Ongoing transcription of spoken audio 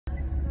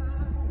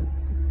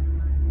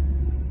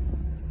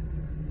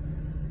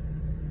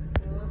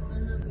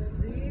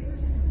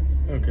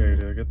Okay,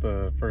 to get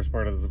the first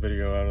part of this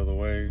video out of the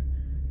way,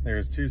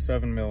 there's two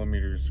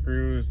 7mm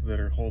screws that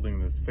are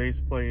holding this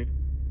faceplate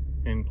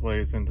in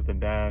place into the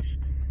dash.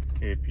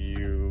 If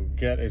you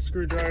get a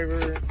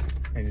screwdriver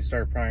and you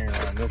start prying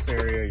around this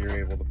area, you're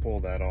able to pull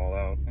that all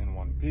out in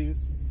one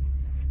piece.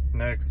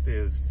 Next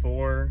is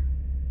four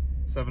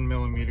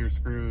 7mm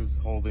screws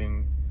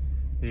holding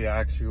the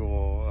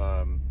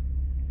actual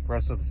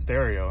rest of the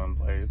stereo in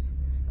place.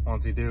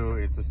 Once you do,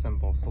 it's a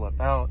simple slip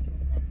out.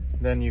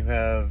 Then you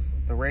have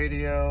the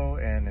radio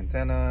and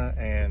antenna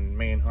and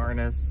main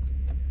harness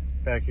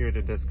back here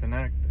to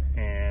disconnect.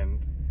 And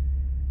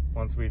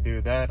once we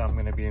do that, I'm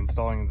going to be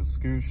installing the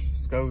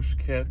scosche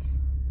kit,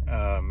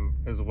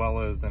 as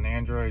well as an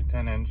Android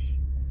 10-inch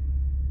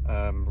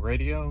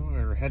radio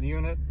or head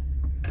unit,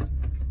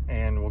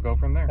 and we'll go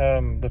from there.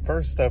 The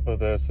first step of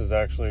this is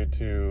actually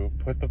to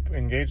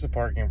engage the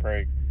parking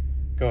brake.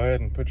 Go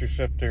ahead and put your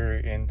shifter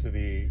into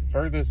the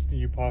furthest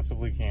you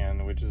possibly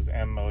can, which is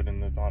M mode in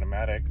this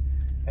automatic,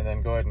 and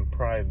then go ahead and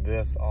pry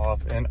this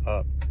off and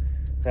up.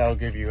 That'll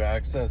give you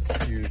access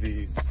to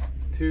these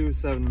two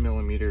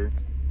 7mm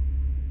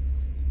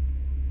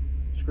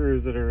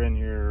screws that are in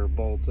here, or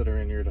bolts that are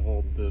in here to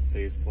hold the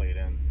faceplate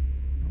in.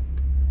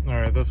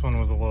 Alright, this one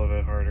was a little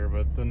bit harder,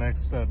 but the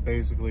next step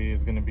basically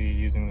is going to be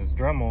using this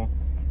Dremel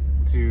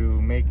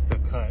to make the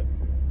cut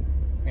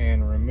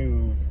and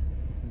remove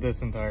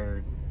this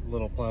entire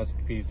little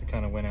plastic piece that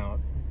kind of went out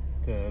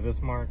to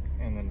this mark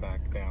and then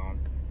back down.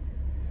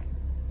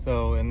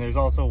 So, and there's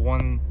also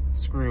one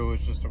screw,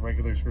 it's just a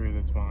regular screw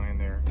that's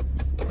behind there,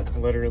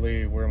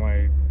 literally where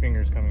my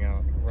finger's coming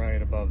out,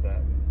 right above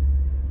that.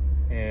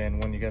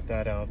 And when you get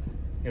that out,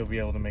 you'll be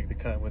able to make the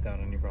cut without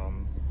any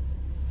problems.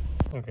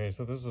 Okay,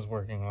 so this is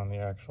working on the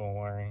actual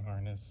wiring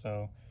harness.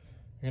 So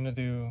you're gonna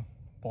do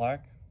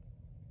black,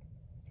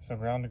 so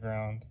ground to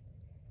ground,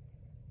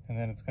 and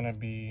then it's gonna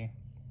be,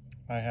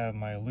 I have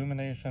my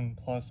illumination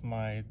plus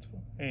my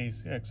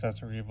AC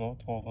accessory 12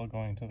 volt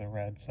going to the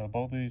red. So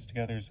both of these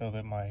together so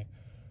that my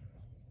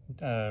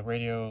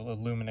radio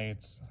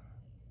illuminates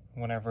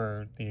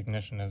whenever the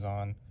ignition is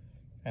on.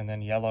 And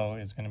then yellow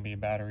is going to be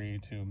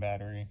battery to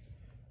battery.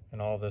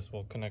 And all this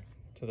will connect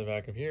to the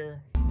back of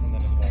here and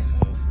then to the back of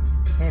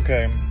this.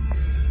 Okay,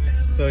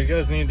 so you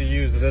guys need to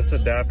use this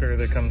adapter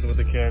that comes with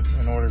the kit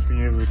in order for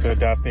you to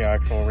adapt the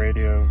actual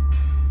radio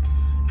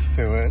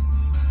to it.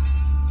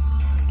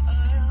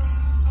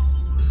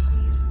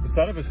 The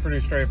setup is pretty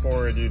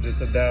straightforward. You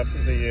just adapt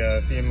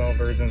the female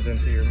versions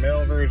into your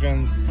male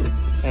versions,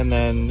 and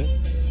then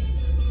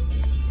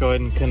go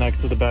ahead and connect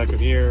to the back of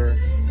here.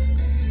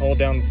 Hold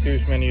down the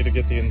scoosh menu to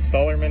get the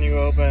installer menu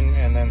open,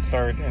 and then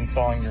start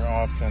installing your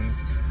options.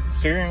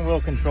 Steering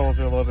wheel controls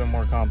are a little bit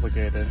more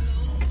complicated.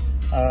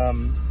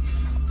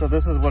 So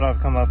this is what I've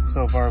come up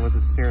so far with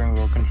the steering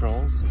wheel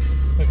controls.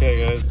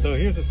 Okay guys, so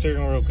here's the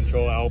steering wheel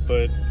control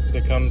output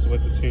that comes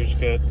with the scoosh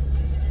kit.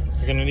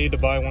 You're gonna need to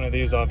buy one of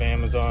these off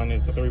Amazon.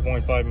 It's a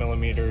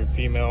 3.5mm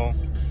female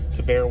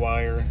to bare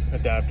wire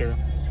adapter.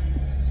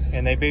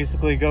 And they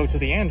basically go to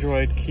the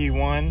Android key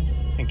 1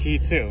 and key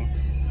 2,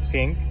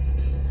 pink.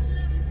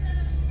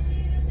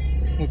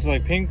 Looks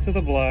like pink to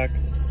the black,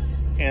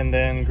 and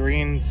then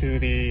green to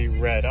the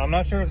red. I'm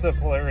not sure if the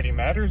polarity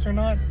matters or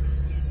not,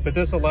 but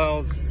this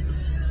allows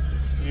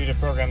you to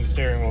program the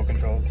steering wheel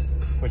controls.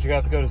 But you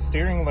have to go to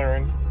Steering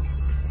Learn,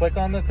 click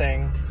on the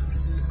thing,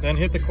 then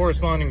hit the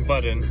corresponding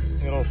button.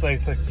 It'll say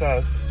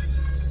success,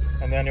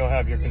 and then you'll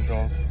have your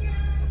controls.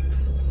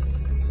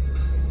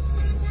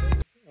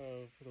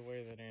 For the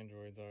way that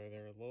Androids are,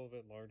 they're a little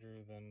bit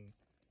larger than,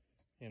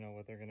 you know,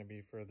 what they're going to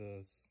be for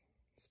this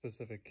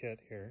specific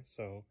kit here.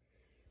 So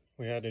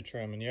we had to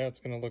trim, and yeah, it's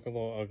going to look a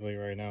little ugly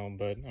right now,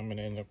 but I'm going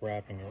to end up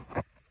wrapping it.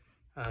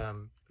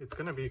 It's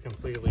going to be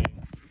completely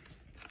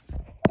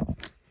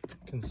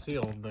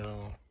concealed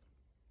though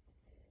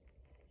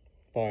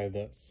by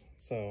this.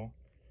 So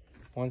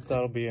once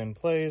that'll be in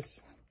place,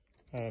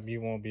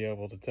 you won't be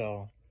able to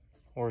tell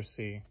or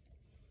see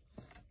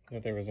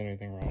that there was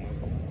anything wrong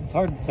with it. It's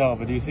hard to tell,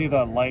 but do you see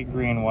that light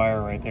green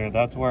wire right there?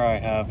 That's where I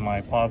have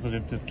my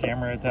positive to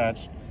camera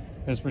attached.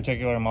 This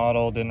particular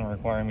model didn't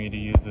require me to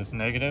use this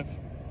negative.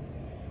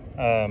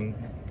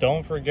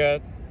 Don't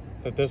forget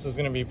that this is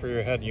going to be for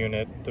your head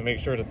unit, to make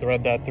sure to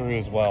thread that through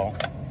as well,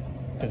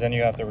 because then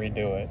you have to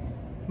redo it.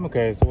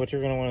 Okay, so what you're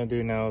going to want to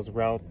do now is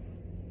route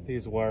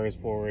these wires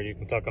forward. You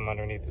can tuck them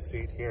underneath the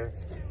seat here,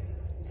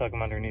 tuck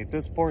them underneath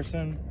this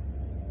portion,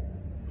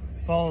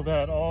 follow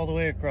that all the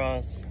way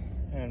across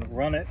and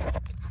run it.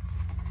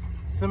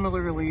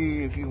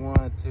 Similarly, if you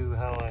want to,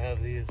 how I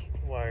have these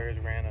wires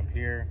ran up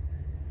here,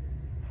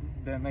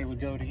 then they would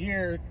go to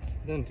here,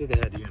 then to the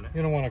head unit.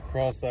 You're going to want to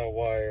cross that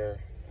wire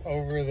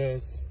over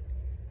this,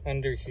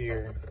 under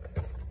here,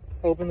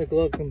 open the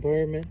glove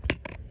compartment,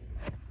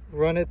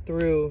 run it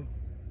through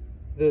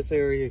this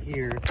area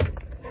here,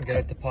 and get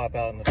it to pop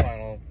out in the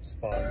final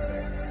spot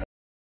there.